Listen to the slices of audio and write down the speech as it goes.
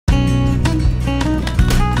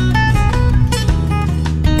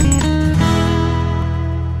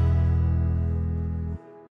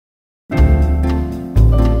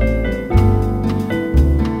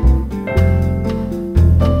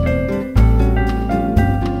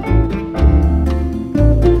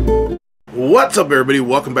What's up, everybody?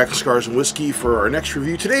 Welcome back to Cigars and Whiskey for our next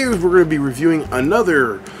review. Today we're going to be reviewing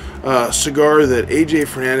another cigar that AJ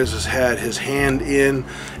Fernandez has had his hand in,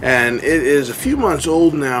 and it is a few months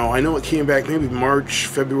old now. I know it came back maybe March,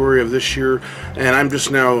 February of this year, and I'm just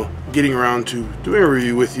now getting around to doing a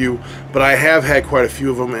review with you, but I have had quite a few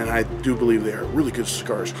of them, and I do believe they are really good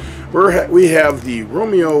cigars. We have the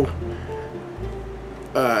Romeo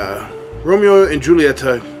Y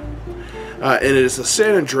Julieta, and it is the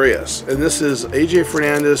San Andrés, and this is AJ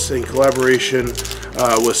Fernandez in collaboration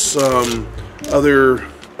with some other,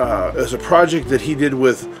 as a project that he did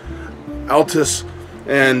with Altus,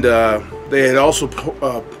 and they had also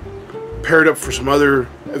paired up for some other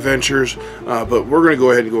adventures, but we're going to go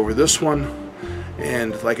ahead and go over this one.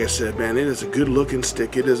 And like I said, man, it is a good looking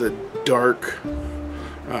stick. It is a dark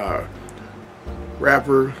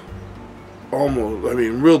wrapper, almost, I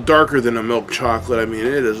mean, real darker than a milk chocolate. I mean,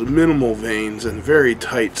 it is minimal veins and very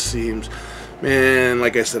tight seams. Man,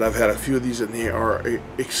 like I said, I've had a few of these, and they are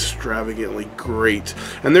extravagantly great,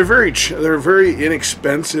 and they're very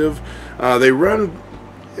inexpensive. They run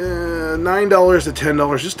 $9 to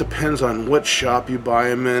 $10. Just depends on what shop you buy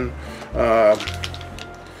them in.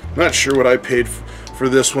 Not sure what I paid for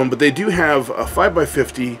this one, but they do have a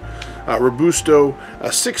 5x50 Robusto, a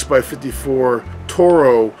 6x54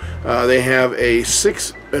 Toro. They have a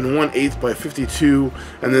 6 1/8 by 52,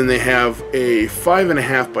 and then they have a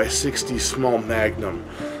 5.5 by 60 small Magnum,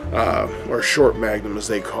 or short Magnum as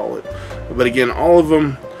they call it. But again, all of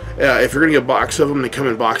them, if you're gonna get a box of them, they come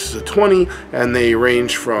in boxes of 20, and they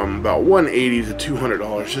range from about $180 to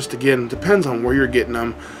 $200. Just again, depends on where you're getting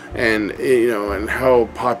them, and and how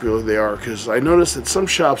popular they are. Because I noticed that some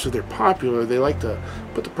shops, if they're popular, they like to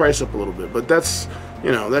put the price up a little bit. But that's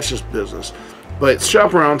that's just business. But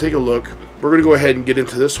shop around, take a look. We're gonna go ahead and get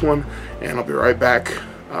into this one, and I'll be right back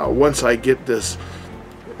once I get this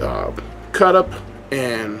cut up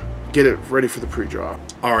and get it ready for the pre-draw.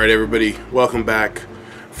 All right, everybody, welcome back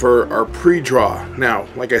for our pre-draw. Now,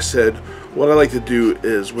 like I said, what I like to do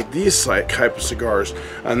is with these type of cigars,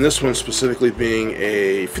 and this one specifically being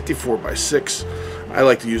a 54x6, I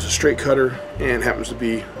like to use a straight cutter, and happens to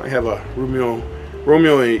be, I have a Romeo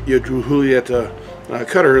Y Julieta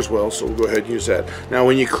cutter as well, so we'll go ahead and use that. Now,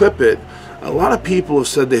 when you clip it, a lot of people have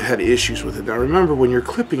said they've had issues with it. Now remember, when you're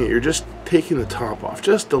clipping it, you're just taking the top off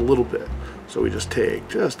just a little bit. So we just take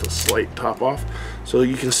just a slight top off, so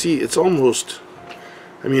you can see it's almost,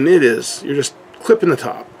 I mean, it is, you're just clipping the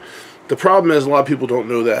top. The problem is a lot of people don't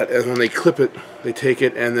know that, and when they clip it, they take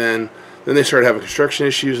it, and then they start having construction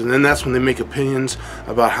issues, and then that's when they make opinions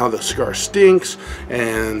about how the cigar stinks.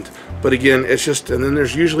 But again, it's just, and then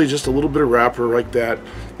there's usually just a little bit of wrapper like that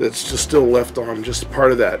that's just still left on, just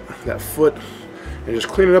part of that foot, and just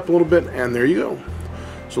clean it up a little bit, and there you go.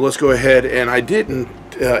 So let's go ahead, and I didn't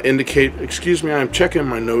indicate, excuse me, I'm checking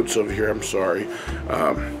my notes over here, I'm sorry.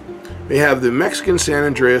 We have the Mexican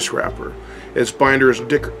San Andrés wrapper. Its binder is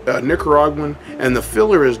Nicaraguan, and the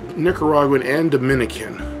filler is Nicaraguan and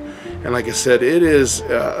Dominican. And like I said, it is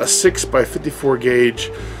a 6x54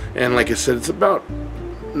 gauge, and like I said, it's about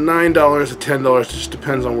 $9 to $10. It just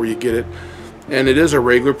depends on where you get it. And it is a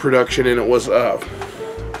regular production, and it was,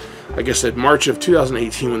 like I said, March of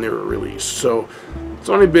 2018 when they were released. So it's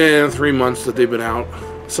only been 3 months that they've been out.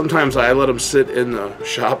 Sometimes I let them sit in the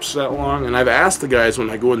shops that long, and I've asked the guys when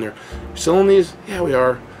I go in there, selling these? Yeah, we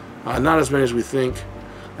are. Not as many as we think.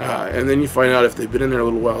 And then you find out if they've been in there a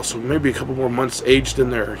little while, so maybe a couple more months aged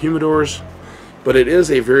in their humidors. But it is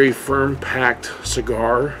a very firm packed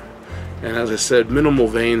cigar, and as I said, minimal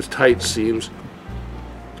veins, tight seams,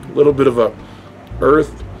 a little bit of a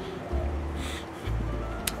earth.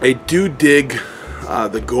 I do dig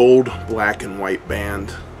the gold, black, and white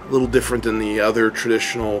band. A little different than the other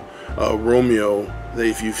traditional Romeo,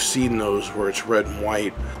 if you've seen those where it's red and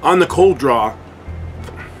white. On the cold draw,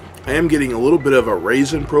 I am getting a little bit of a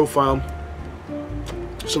raisin profile.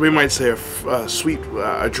 Somebody might say a sweet,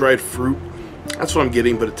 a dried fruit. That's what I'm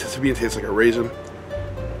getting, but to me it tastes like a raisin.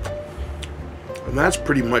 And that's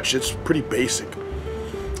pretty much, it's pretty basic.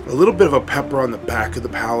 A little bit of a pepper on the back of the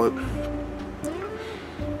palate.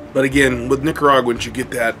 But again, with Nicaraguans, you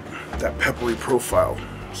get that peppery profile.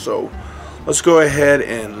 So let's go ahead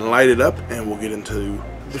and light it up, and we'll get into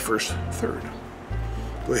the first third.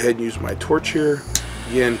 Go ahead and use my torch here.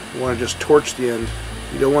 Again, you want to just torch the end.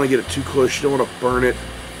 You don't want to get it too close. You don't want to burn it,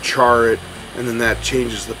 char it, and then that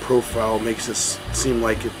changes the profile, makes it seem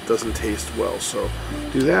like it doesn't taste well. So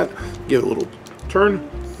do that. Give it a little turn.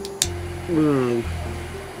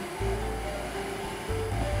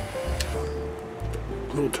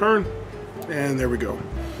 Little turn, and there we go.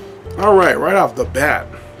 All right, right off the bat,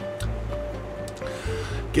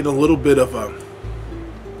 Getting a little bit of a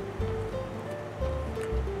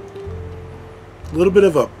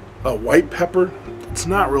white pepper. It's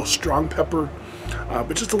not real strong pepper,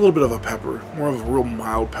 but just a little bit of a pepper, more of a real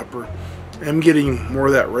mild pepper. I'm getting more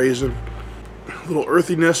of that raisin, a little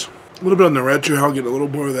earthiness, a little bit on the retrohale, getting a little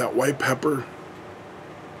more of that white pepper.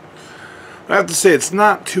 I have to say it's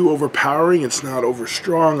not too overpowering, it's not over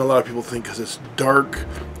strong. A lot of people think because it's dark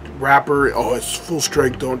wrapper, oh, it's full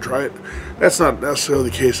strength, don't try it. That's not necessarily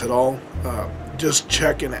the case at all. Just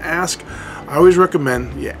check and ask. I always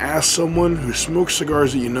recommend you ask someone who smokes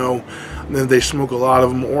cigars that you know, and then they smoke a lot of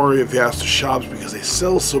them, or if you ask the shops, because they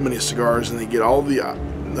sell so many cigars and they get all the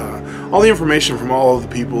information from all of the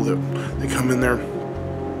people that they come in there.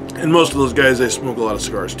 And most of those guys, they smoke a lot of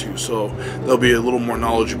cigars too, so they'll be a little more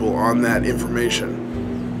knowledgeable on that information.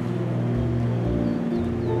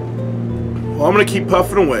 Well, I'm going to keep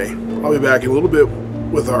puffing away. I'll be back in a little bit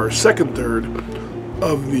with our second third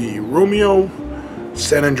of the Romeo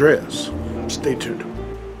San Andres. Stay tuned.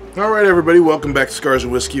 Alright everybody, welcome back to Cigars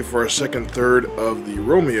and Whiskey for our second third of the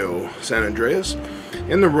Romeo San Andres.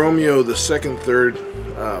 In the Romeo, the second third,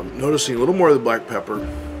 noticing a little more of the black pepper.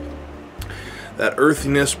 That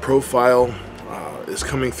earthiness profile is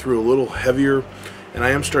coming through a little heavier, and I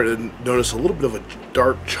am starting to notice a little bit of a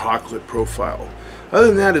dark chocolate profile. Other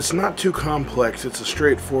than that, it's not too complex. It's a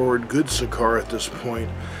straightforward, good cigar at this point.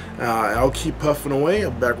 I'll keep puffing away.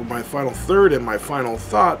 I'm back with my final third and my final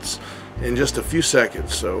thoughts in just a few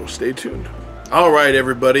seconds, so stay tuned. Alright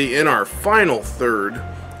everybody, in our final third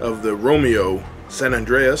of the Romeo San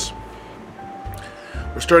Andres,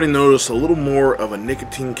 we're starting to notice a little more of a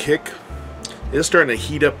nicotine kick. It's starting to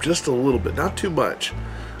heat up just a little bit, not too much,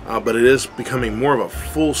 but it is becoming more of a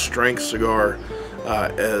full strength cigar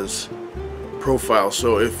as profile.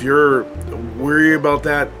 So if you're worried about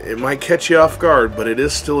that, it might catch you off guard, but it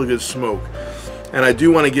is still a good smoke. And I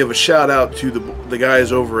do want to give a shout out to the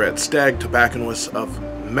guys over at Stag Tobacconists of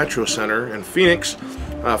Metro Center in Phoenix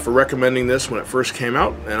for recommending this when it first came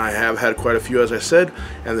out, and I have had quite a few, as I said,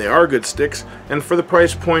 and they are good sticks, and for the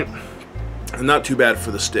price point, not too bad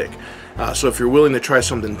for the stick. So if you're willing to try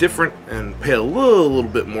something different and pay a little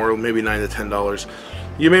bit more, maybe $9 to $10,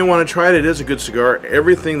 you may want to try it. It is a good cigar.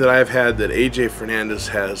 Everything that I've had that AJ Fernandez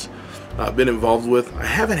has been involved with, I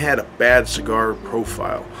haven't had a bad cigar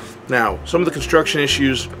profile. Now, some of the construction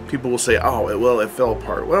issues, people will say, oh, well, it fell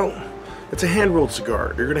apart. Well, it's a hand-rolled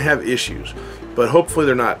cigar. You're going to have issues, but hopefully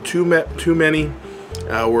they're not too many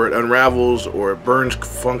where it unravels or it burns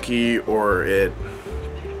funky or it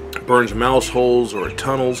burns mouse holes or it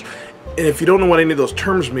tunnels. And if you don't know what any of those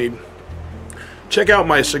terms mean, check out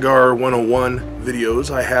my Cigar 101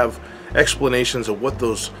 videos. I have explanations of what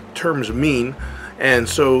those terms mean, and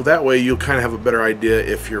so that way you'll kind of have a better idea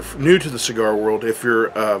if you're new to the cigar world. If you're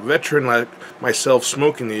a veteran like myself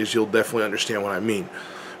smoking these, you'll definitely understand what I mean.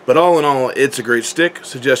 But all in all, it's a great stick.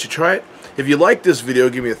 Suggest you try it. If you like this video,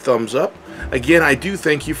 give me a thumbs up. Again, I do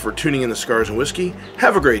thank you for tuning in to Cigars and Whiskey.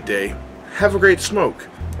 Have a great day. Have a great smoke.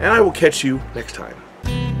 And I will catch you next time.